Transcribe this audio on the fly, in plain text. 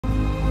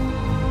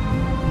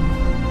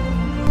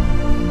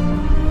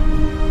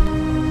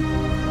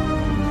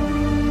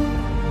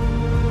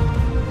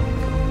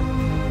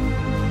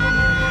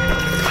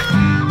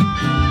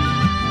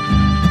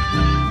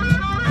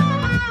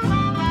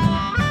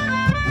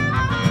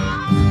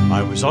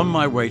I was on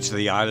my way to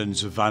the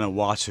islands of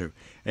Vanuatu,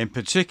 in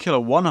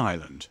particular one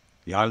island,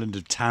 the island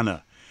of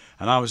Tanna,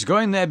 and I was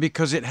going there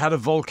because it had a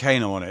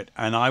volcano on it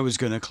and I was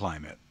going to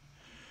climb it.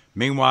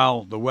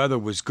 Meanwhile, the weather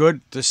was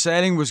good, the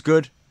sailing was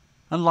good,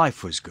 and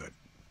life was good.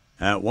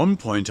 At one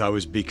point I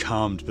was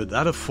becalmed, but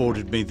that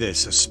afforded me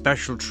this, a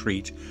special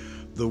treat.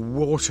 The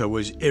water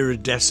was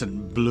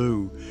iridescent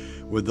blue,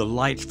 with the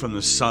light from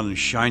the sun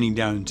shining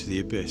down into the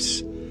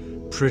abyss.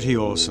 Pretty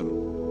awesome.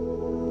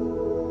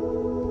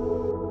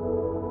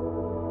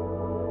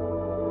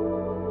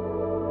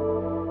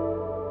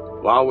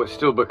 While we're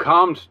still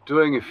becalmed,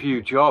 doing a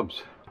few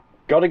jobs.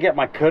 Got to get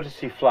my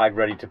courtesy flag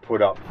ready to put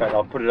up. In fact,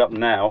 I'll put it up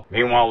now.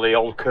 Meanwhile, the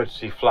old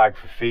courtesy flag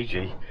for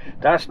Fiji,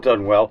 that's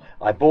done well.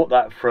 I bought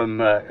that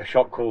from a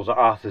shop called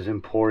Arthur's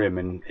Emporium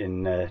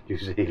in New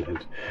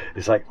Zealand.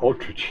 It's like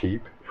ultra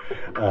cheap,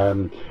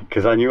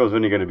 because I knew I was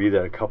only going to be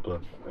there a couple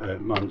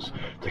of months,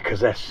 because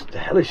they're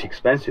hellish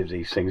expensive,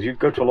 these things. You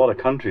go to a lot of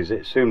countries,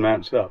 it soon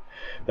mounts up.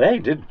 But hey,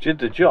 did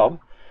the job.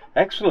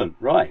 Excellent.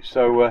 Right,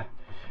 so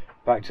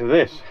back to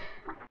this.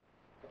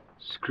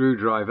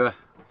 Screwdriver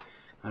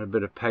and a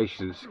bit of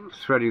patience.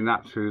 Threading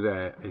that through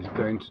there is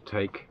going to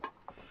take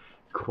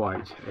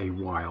quite a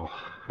while.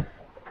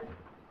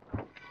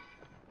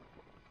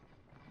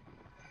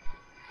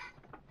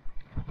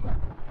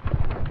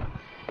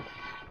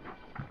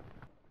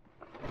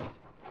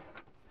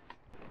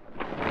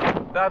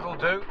 That'll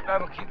do,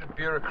 that'll keep the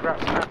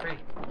bureaucrats happy.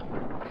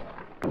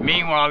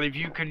 Meanwhile, if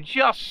you can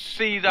just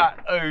see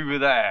that over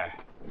there,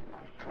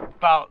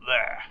 about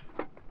there,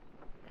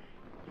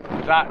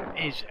 that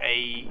is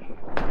a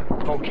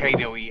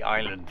volcano-y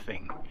island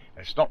thing.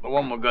 It's not the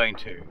one we're going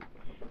to.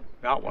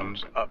 That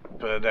one's up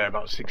there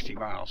about 60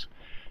 miles.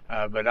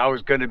 But I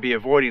was going to be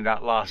avoiding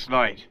that last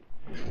night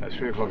at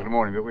 3 o'clock in the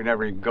morning, but we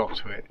never even got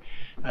to it.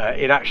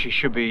 It actually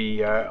should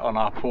be on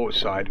our port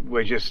side.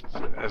 We're just,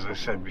 as I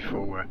said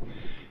before,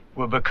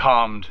 we're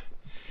becalmed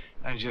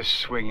and just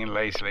swinging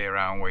lazily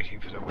around waiting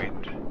for the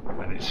wind,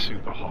 and it's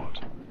super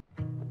hot.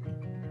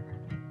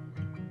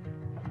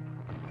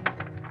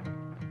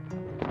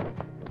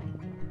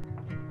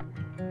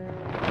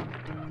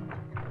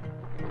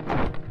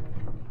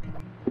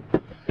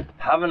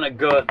 Having a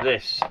go at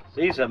this.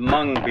 These are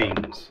mung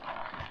beans,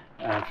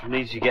 and from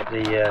these you get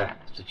the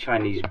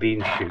Chinese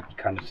bean shoot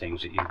kind of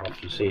things that you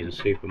often see in a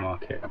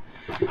supermarket.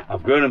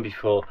 I've grown them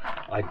before.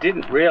 I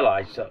didn't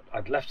realise that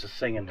I'd left the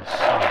thing in the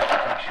sun.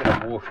 I should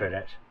have watered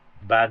it.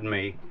 Bad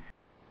me.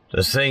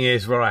 The thing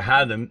is, where I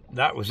had them,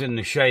 that was in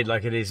the shade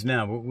like it is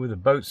now, but with the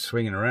boat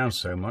swinging around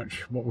so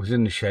much, what was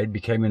in the shade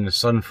became in the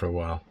sun for a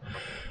while,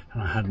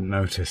 and I hadn't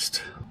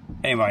noticed.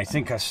 Anyway, I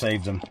think I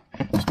saved them.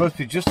 It's supposed to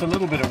be just a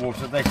little bit of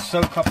water. They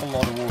soak up a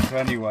lot of water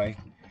anyway,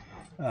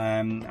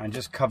 and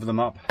just cover them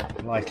up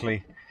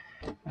lightly,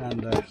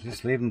 and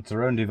just leave them to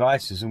their own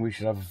devices, and we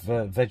should have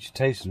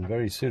vegetation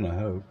very soon, I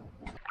hope.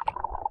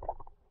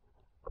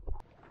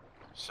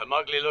 Some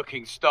ugly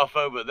looking stuff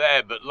over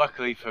there, but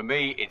luckily for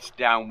me it's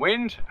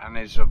downwind and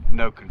is of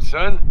no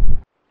concern.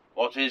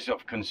 What is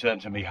of concern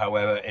to me,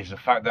 however, is the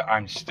fact that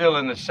I'm still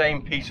in the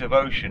same piece of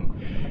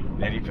ocean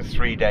nearly for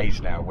 3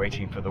 days now,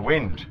 waiting for the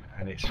wind,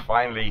 and it's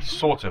finally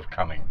sort of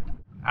coming.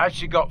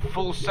 Actually got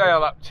full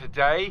sail up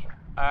today,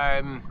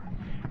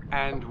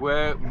 and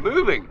we're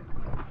moving,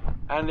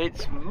 and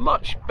it's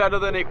much better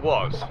than it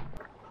was.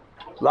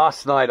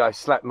 Last night I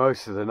slept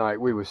most of the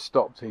night. We were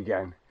stopped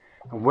again,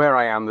 and where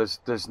I am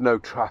there's no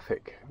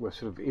traffic. We're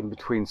sort of in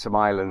between some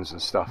islands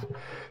and stuff,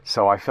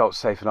 so I felt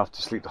safe enough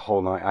to sleep the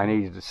whole night. I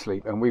needed to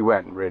sleep, and we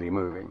weren't really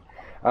moving.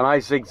 And I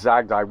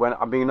zigzagged. I've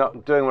been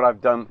doing what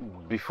I've done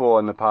before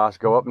in the past,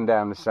 go up and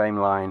down the same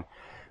line,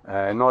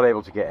 not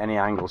able to get any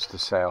angles to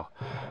sail,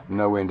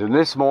 no wind. And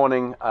this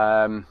morning,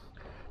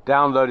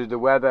 downloaded the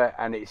weather,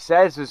 and it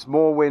says there's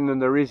more wind than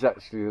there is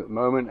actually at the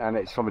moment, and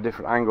it's from a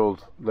different angle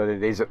than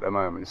it is at the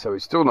moment, so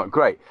it's still not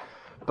great.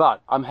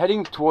 But I'm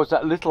heading towards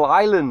that little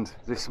island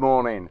this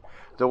morning,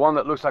 the one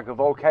that looks like a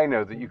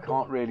volcano that you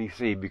can't really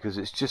see because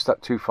it's just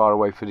that too far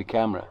away for the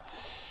camera.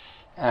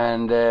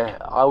 And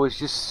I was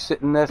just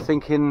sitting there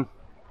thinking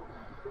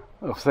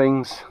of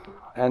things,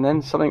 and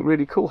then something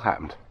really cool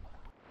happened.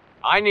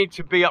 I need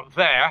to be up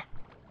there,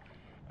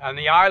 and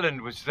the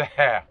island was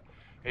there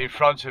in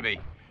front of me,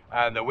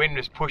 and the wind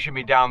was pushing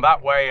me down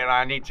that way, and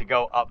I need to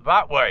go up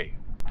that way.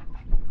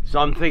 So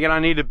I'm thinking I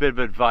need a bit of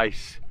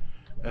advice.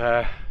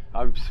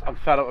 I'm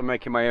fed up with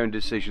making my own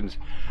decisions.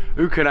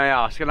 Who can I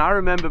ask? And I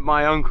remember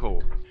my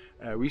uncle,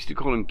 we used to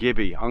call him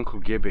Gibby, Uncle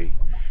Gibby,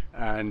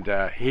 and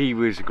he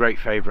was a great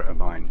favourite of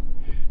mine,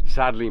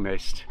 sadly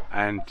missed,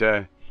 and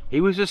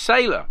he was a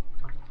sailor,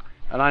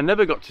 and I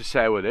never got to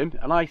sail with him,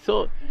 and I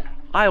thought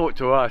I ought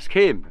to ask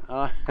him,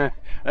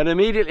 and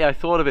immediately I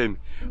thought of him.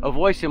 A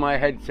voice in my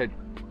head said,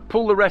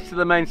 pull the rest of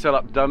the mainsail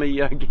up, dummy,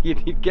 you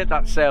need to get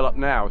that sail up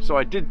now. So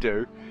I did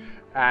do,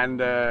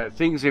 and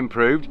things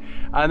improved.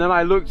 And then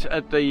I looked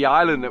at the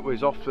island that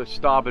was off the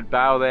starboard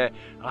bow there,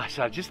 and I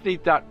said, I just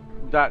need that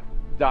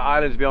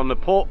island to be on the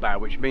port bow,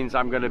 which means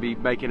I'm going to be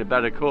making a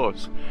better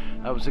course.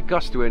 There was a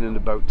gust of wind and the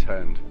boat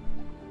turned,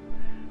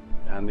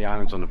 and the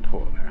island's on the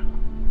port now.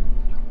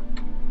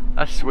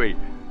 That's sweet.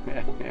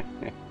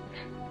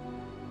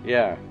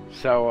 Yeah,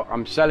 so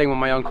I'm sailing with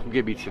my Uncle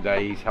Gibby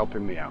today. He's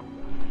helping me out.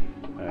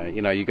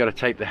 You know, you got to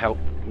take the help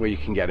where you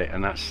can get it,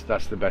 and that's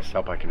the best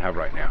help I can have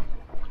right now.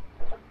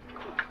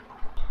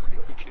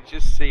 You can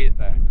just see it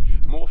there.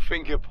 More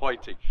finger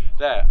pointing.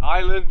 There,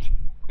 island,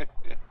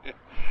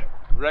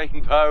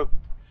 rainbow.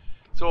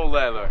 It's all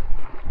there, look.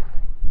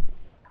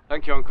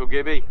 Thank you, Uncle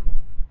Gibby.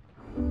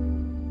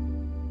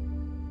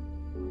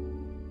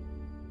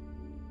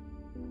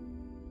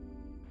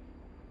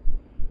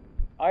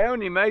 I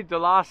only made the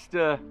last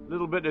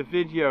little bit of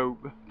video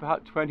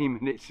about 20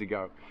 minutes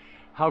ago.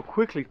 How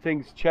quickly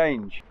things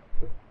change.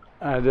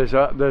 There's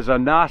a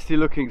nasty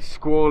looking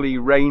squally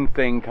rain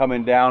thing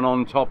coming down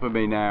on top of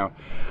me now.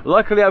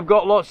 Luckily I've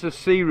got lots of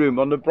sea room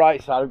on the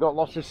bright side. I've got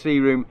lots of sea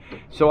room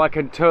so I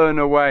can turn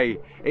away.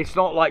 It's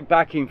not like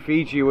back in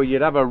Fiji where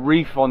you'd have a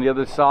reef on the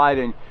other side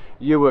and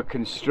you were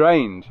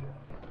constrained.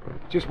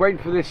 Just waiting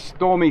for this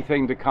stormy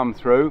thing to come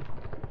through,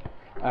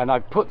 and I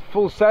put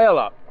full sail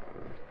up.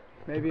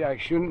 Maybe I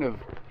shouldn't have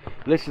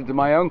listened to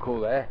my uncle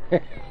there.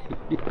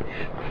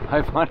 I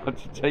might have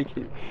to take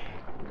it,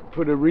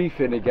 put a reef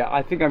in again.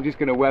 I think I'm just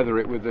going to weather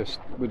it with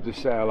the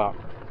sail up.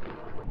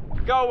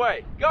 Go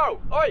away,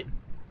 go, oi,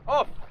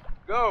 off,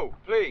 go,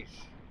 please.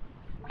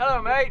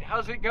 Hello, mate.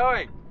 How's it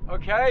going?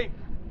 Okay.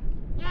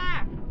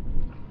 Yeah.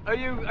 Are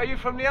you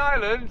from the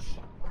islands?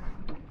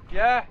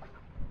 Yeah.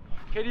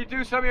 Can you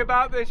do something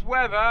about this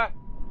weather,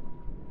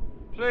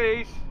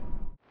 please?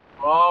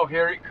 Oh,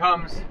 here it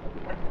comes.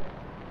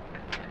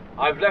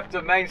 I've left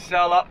the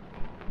mainsail up.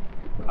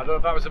 I don't know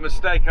if that was a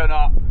mistake or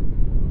not.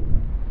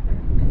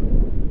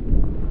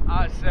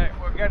 That's it,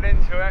 we're getting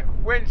into it.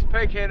 Wind's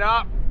picking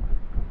up.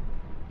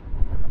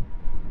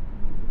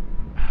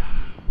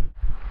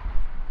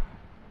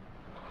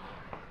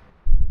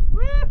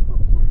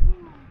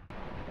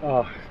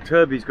 Oh,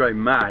 Turby's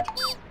going mad.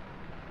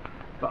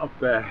 But up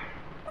there,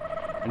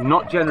 and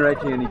not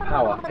generating any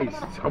power.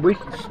 We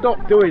should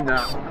stop doing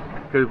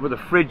that because the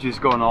fridge has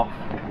gone off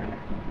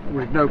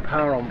with no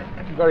power on.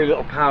 Very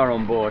little power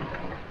on board.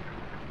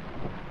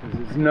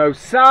 There's no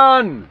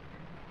sun.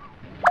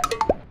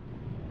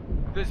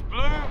 There's blue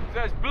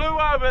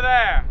over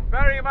there.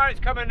 Bearing in mind it's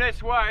coming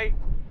this way,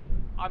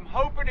 I'm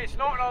hoping it's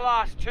not going to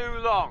last too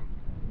long.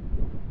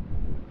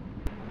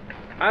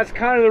 That's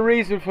kind of the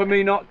reason for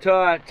me not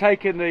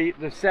taking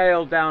the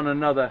sail down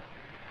another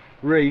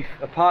reef,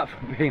 apart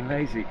from being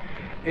lazy,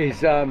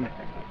 is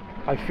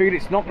I feel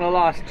it's not going to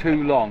last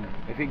too long.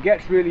 If it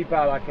gets really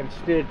bad, I can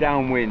steer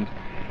downwind.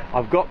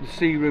 I've got the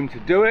sea room to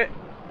do it.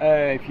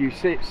 If you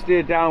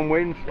steer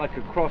downwind, like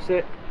across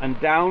it and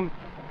down,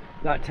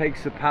 that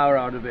takes the power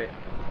out of it.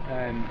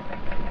 And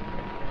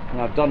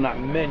I've done that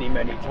many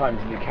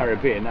times in the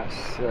Caribbean.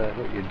 That's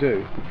what you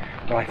do.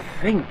 But I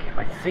think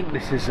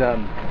this is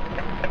not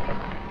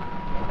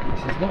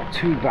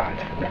too bad.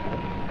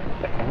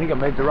 I think I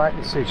made the right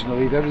decision to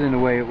leave everything the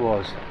way it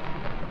was.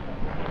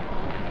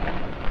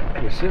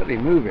 We're certainly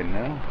moving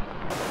now.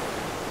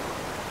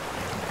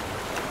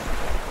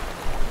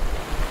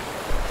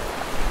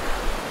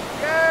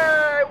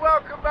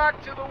 Welcome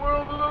back to the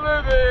world of the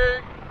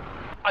living.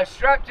 I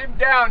strapped him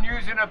down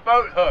using a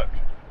boat hook.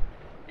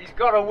 He's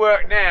got to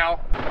work now.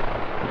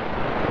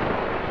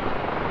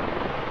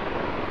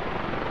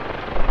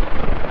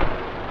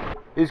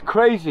 It's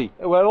crazy.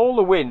 Well, all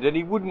the wind and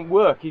he wouldn't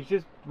work. He's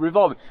just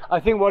revolving. I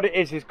think what it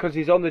is because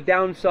he's on the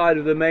downside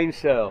of the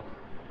mainsail.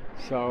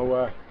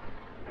 So,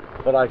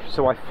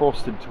 so I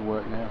forced him to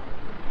work now.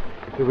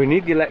 But we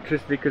need the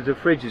electricity because the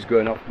fridge is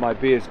going off. My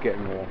beer's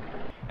getting warm.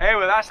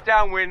 Anyway, that's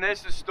downwind.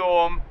 There's the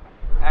storm.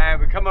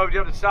 And we come over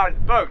the other side of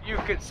the boat. You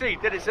can see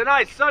that it's a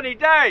nice sunny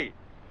day.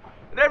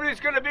 And everything's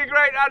going to be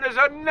great. And there's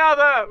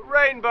another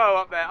rainbow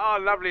up there. Oh,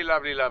 lovely,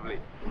 lovely, lovely.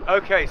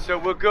 Okay, so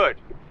we're good.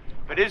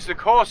 But is the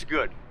course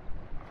good?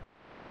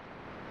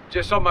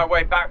 Just on my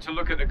way back to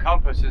look at the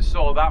compass and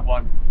saw that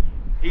one.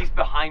 He's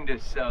behind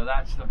us, so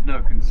that's of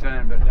no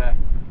concern. But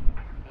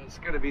it's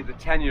going to be the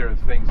tenure of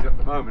things at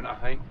the moment, I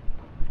think.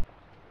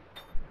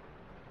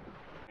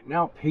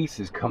 Now peace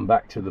has come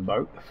back to the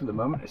boat for the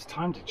moment. It's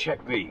time to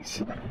check these.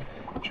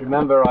 Do you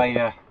remember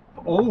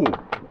oh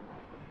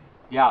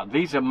yeah,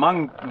 these are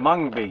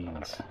mung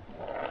beans.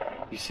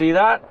 You see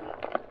that?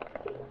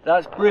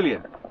 That's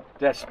brilliant.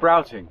 They're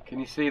sprouting. Can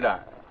you see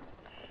that?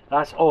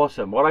 That's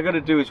awesome. What I'm going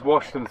to do is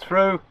wash them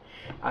through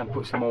and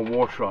put some more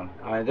water on.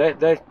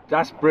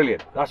 That's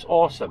brilliant. That's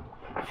awesome.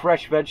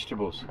 Fresh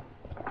vegetables.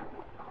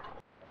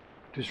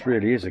 This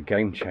really is a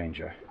game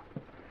changer.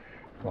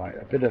 Right,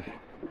 a bit of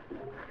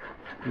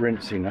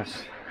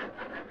rinciness,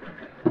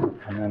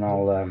 and then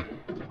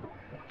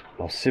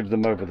I'll sieve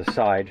them over the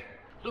side.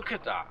 Look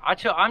at that.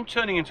 I'm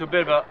turning into a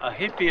bit of a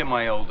hippie in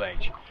my old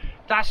age.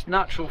 That's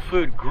natural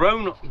food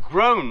grown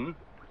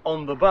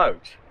on the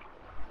boat.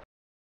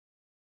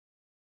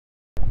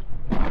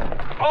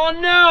 Oh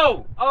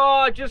no! Oh,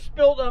 I just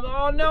spilled them.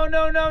 Oh no,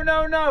 no, no,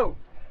 no, no!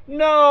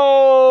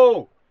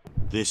 No!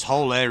 This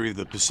whole area of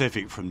the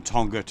Pacific from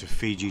Tonga to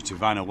Fiji to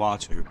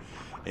Vanuatu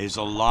is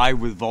alive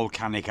with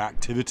volcanic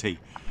activity.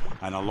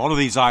 And a lot of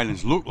these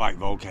islands look like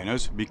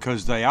volcanoes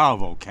because they are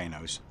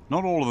volcanoes.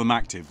 Not all of them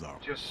active though.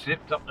 Just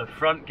zipped up the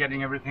front,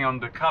 getting everything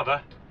under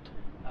cover.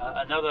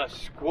 Another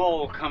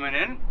squall coming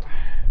in.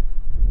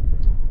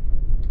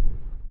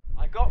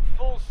 I got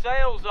full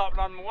sails up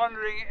and I'm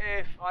wondering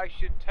if I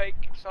should take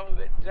some of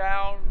it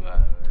down.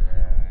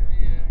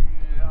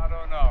 I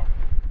don't know.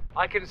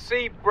 I can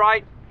see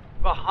bright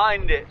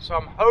behind it, so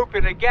I'm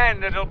hoping again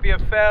that it'll be a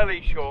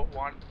fairly short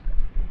one.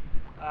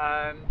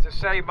 To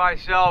save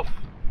myself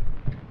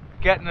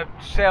getting the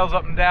sails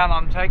up and down,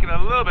 I'm taking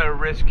a little bit of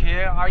risk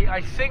here.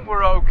 I think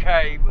we're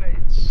okay.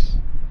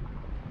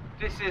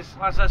 This is,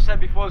 as I said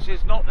before, this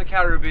is not the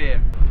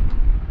Caribbean.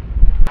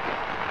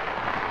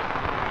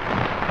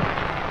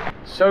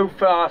 So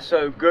far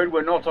so good.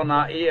 We're not on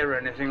our ear or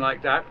anything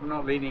like that. We're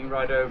not leaning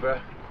right over.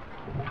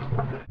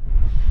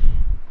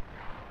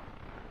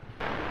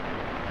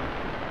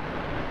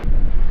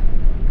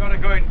 Got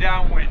it going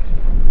downwind.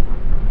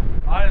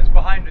 Island's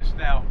behind us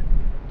now.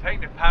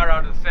 Take the power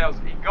out of the sails.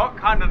 It got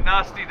kind of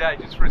nasty there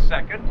just for a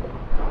second.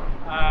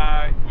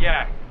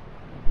 Yeah.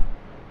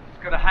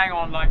 Just gonna hang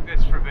on like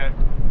this for a bit.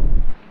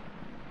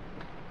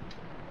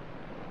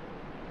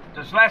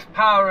 There's less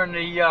power in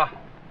the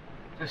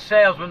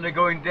sails when they're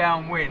going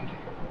downwind.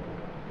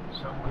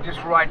 So we'll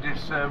just ride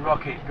this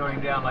rocket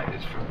going down like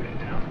this for a bit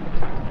now.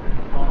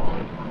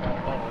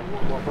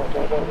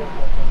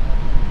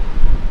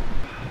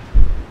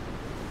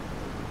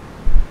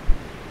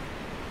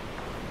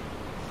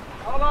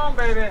 Hold on,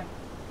 baby.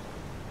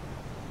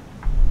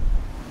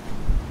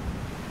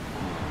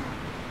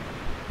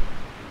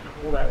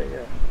 Pull that in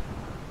here.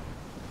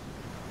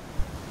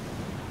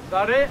 Is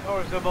that it,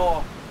 or is there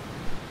more?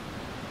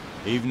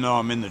 Even though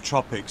I'm in the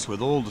tropics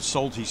with all the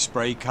salty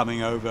spray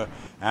coming over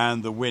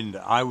and the wind,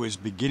 I was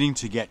beginning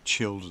to get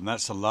chilled, and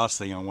that's the last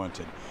thing I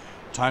wanted.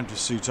 Time to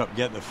suit up,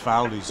 get the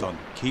foulies on,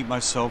 keep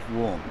myself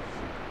warm.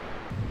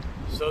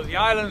 So the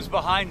island's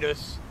behind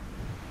us,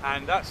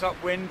 and that's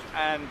upwind,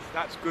 and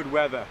that's good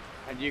weather.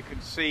 And you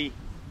can see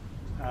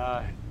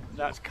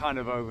that's kind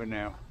of over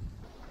now.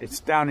 It's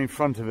down in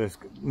front of us,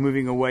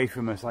 moving away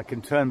from us. I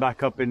can turn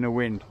back up in the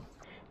wind.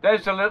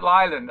 There's the little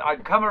island.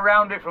 I'd come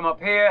around it from up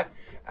here,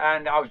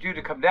 and I was due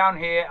to come down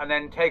here and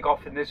then take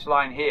off in this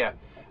line here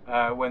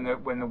when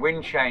the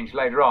wind changed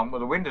later on. Well,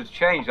 the wind has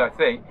changed, I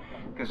think,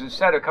 because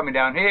instead of coming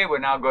down here, we're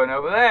now going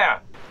over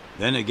there.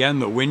 Then again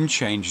the wind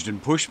changed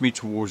and pushed me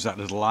towards that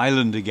little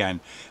island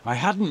again. I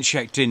hadn't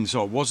checked in,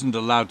 so I wasn't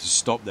allowed to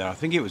stop there. I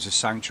think it was a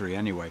sanctuary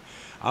anyway.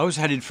 I was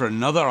headed for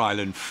another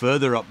island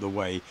further up the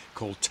way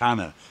called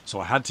Tanna, so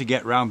I had to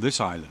get round this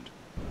island.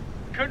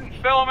 Couldn't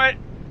film it.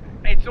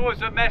 It's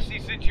always a messy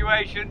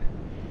situation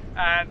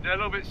and a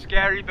little bit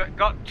scary, but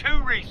got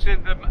 2 reefs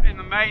in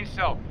the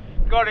mainsail.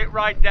 Got it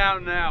right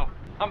down now.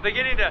 I'm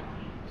beginning to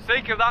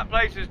think of that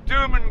place as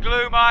doom and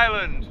gloom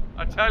island.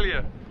 I tell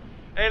you,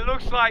 it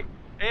looks like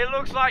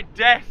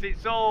death.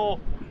 It's all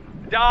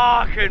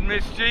dark and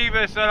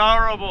mischievous and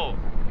horrible,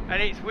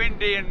 and it's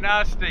windy and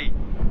nasty.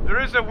 There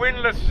is a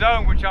windless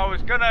zone which I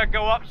was gonna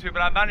go up to,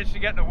 but I managed to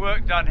get the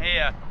work done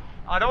here.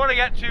 I don't want to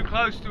get too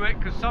close to it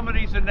because some of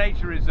these are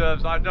nature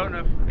reserves. I don't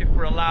know if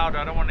we're allowed.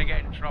 I don't want to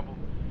get in trouble.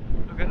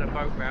 Look at the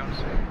boat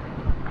bouncing.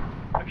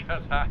 Look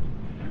at that.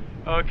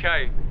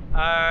 Okay,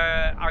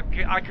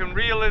 I can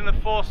reel in the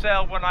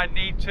foresail when I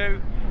need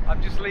to.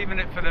 I'm just leaving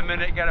it for the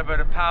minute, get a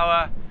bit of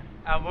power,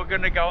 and we're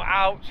going to go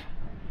out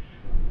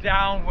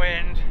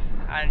downwind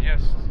and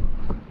just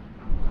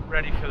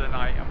ready for the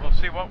night, and we'll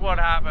see what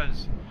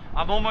happens.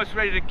 I'm almost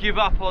ready to give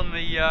up on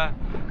the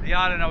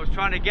island I was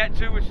trying to get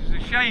to, which is a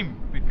shame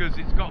because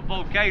it's got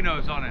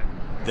volcanoes on it.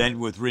 Then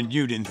with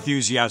renewed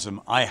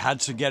enthusiasm, I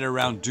had to get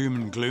around Doom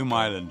and Gloom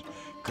Island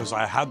because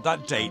I had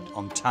that date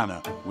on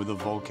Tanna with a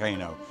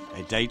volcano,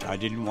 a date I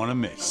didn't want to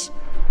miss.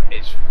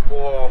 It's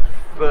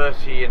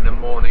 4:30 in the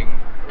morning,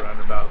 around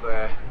about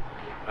there.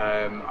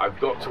 I've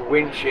got to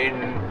winch in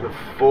the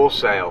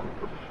foresail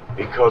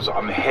because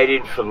I'm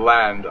headed for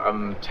land.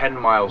 I'm 10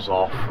 miles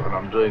off and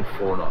I'm doing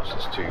 4 knots.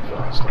 It's too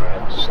fast. I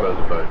have to slow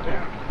the boat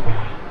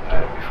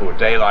down before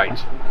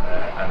daylight,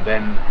 and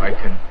then I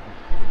can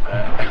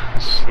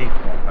see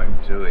what I'm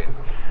doing.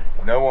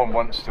 No one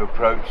wants to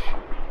approach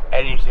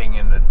anything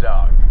in the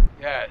dark.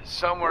 Yeah,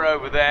 somewhere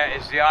over there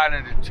is the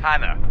island of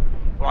Tanna.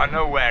 Well, I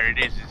know where it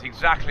is. It's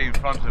exactly in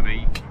front of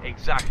me,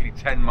 exactly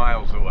 10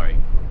 miles away.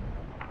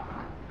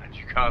 And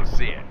you can't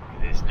see it.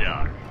 It is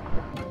dark.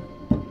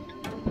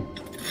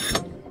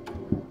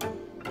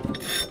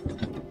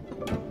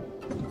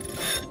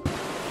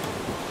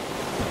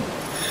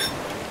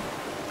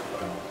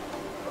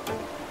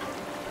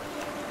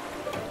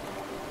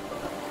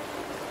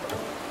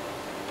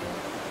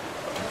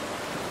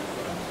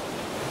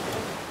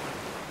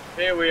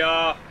 Here we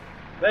are.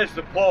 There's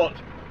the port.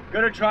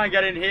 Gonna try and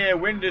get in here.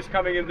 Wind is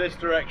coming in this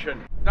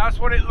direction. That's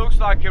what it looks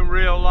like in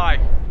real life.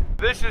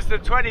 This is the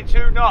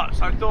 22 knots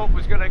I thought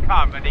was gonna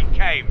come, and it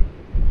came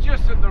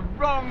just at the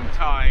wrong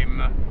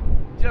time,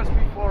 just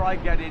before I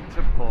get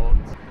into port.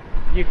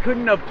 You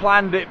couldn't have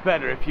planned it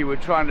better if you were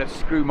trying to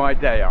screw my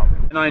day up.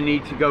 And I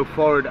need to go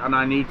forward and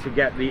I need to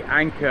get the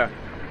anchor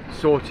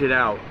sorted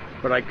out.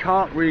 but I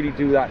can't really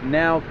do that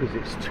now because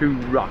it's too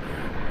rough.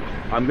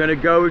 I'm going to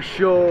go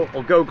ashore,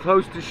 or go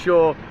close to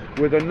shore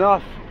with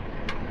enough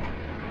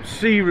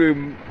sea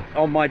room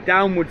on my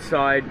downward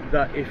side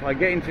that if I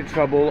get into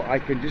trouble I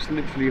can just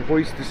literally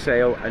hoist the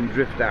sail and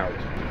drift out.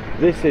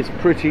 This is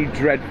pretty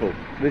dreadful.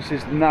 This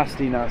is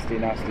nasty, nasty,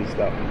 nasty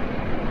stuff.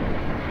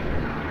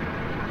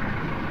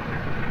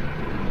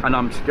 And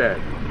I'm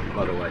scared,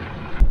 by the way.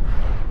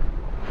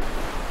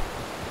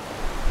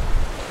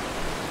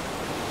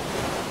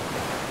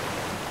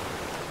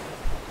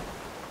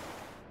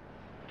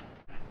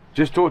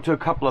 Just talked to a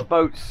couple of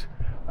boats,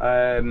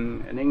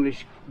 an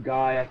English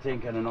guy I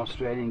think and an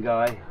Australian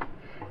guy,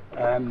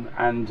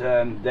 and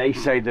they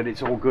say that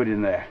it's all good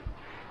in there.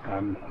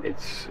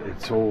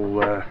 It's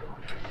all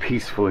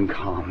peaceful and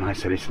calm. And I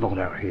said it's not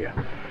out here,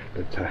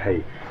 but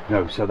hey,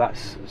 no.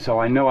 So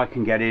I know I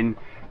can get in.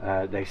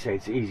 They say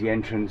it's easy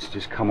entrance.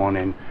 Just come on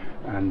in,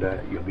 and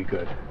you'll be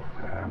good.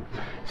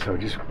 So we're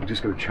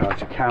just going to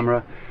charge a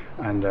camera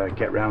and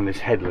get round this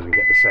headland and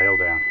get the sail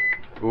down.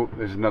 Oh,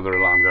 there's another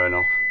alarm going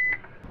off.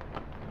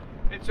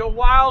 It's a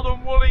wild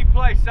and woolly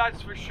place,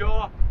 that's for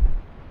sure.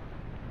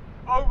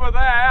 Over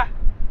there,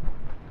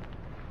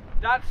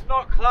 that's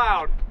not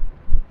cloud.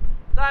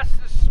 That's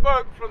the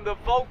smoke from the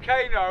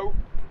volcano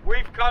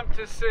we've come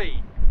to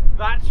see.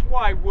 That's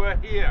why we're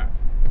here.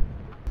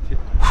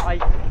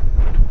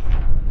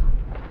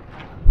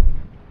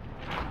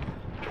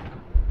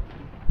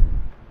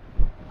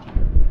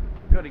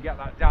 Got to get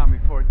that down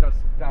before it does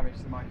some damage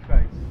to my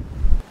face.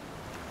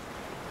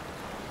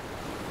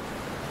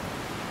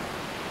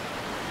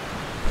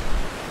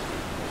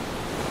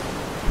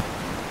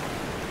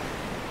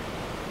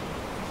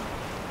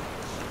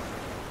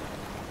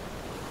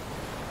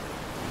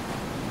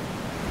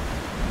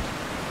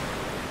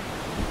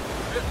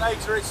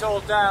 Later it's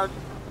all down.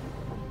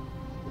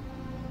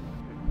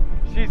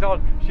 She's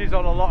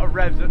on a lot of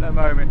revs at the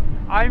moment.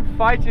 I'm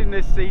fighting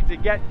this sea to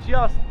get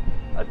just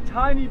a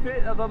tiny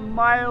bit of a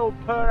mile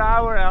per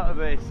hour out of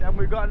this, and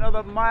we've got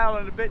another mile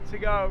and a bit to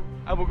go,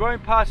 and we're going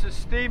past a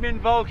steaming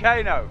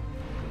volcano.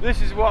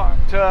 This is what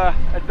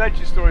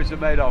adventure stories are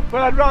made of.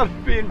 But I'd rather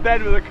be in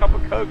bed with a cup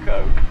of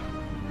cocoa.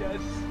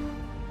 Yes.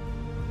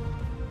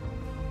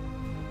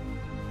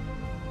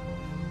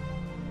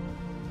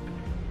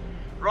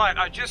 Right,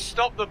 I just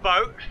stopped the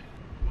boat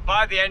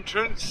by the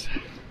entrance.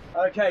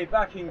 Okay,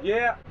 back in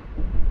gear.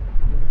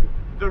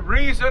 The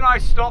reason I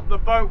stopped the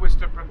boat was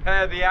to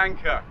prepare the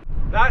anchor.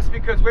 That's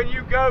because when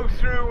you go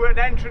through an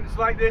entrance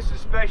like this,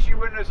 especially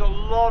when there's a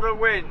lot of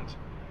wind,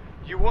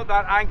 you want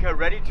that anchor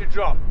ready to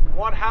drop.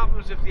 What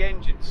happens if the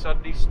engine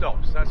suddenly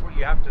stops? That's what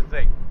you have to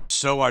think.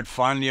 So I'd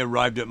finally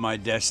arrived at my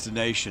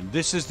destination.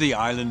 This is the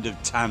island of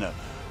Tanna,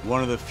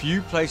 one of the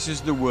few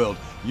places in the world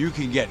you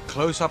can get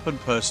close up and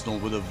personal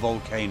with a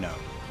volcano.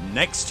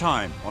 Next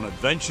time on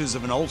Adventures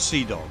of an Old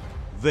Sea Dog,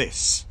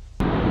 this.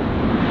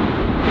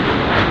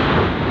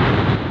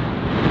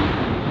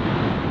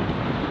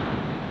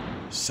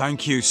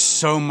 Thank you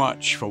so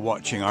much for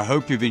watching. I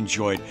hope you've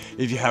enjoyed.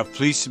 If you have,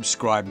 please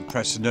subscribe and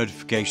press the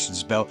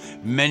notifications bell.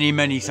 Many,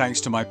 many thanks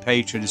to my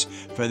patrons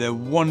for their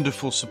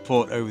wonderful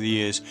support over the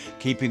years,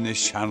 keeping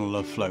this channel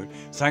afloat.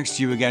 Thanks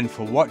to you again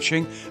for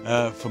watching.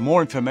 For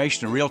more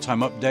information and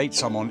real-time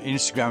updates, I'm on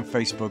Instagram,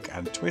 Facebook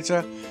and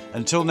Twitter.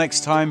 Until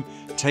next time,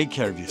 take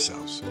care of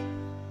yourselves.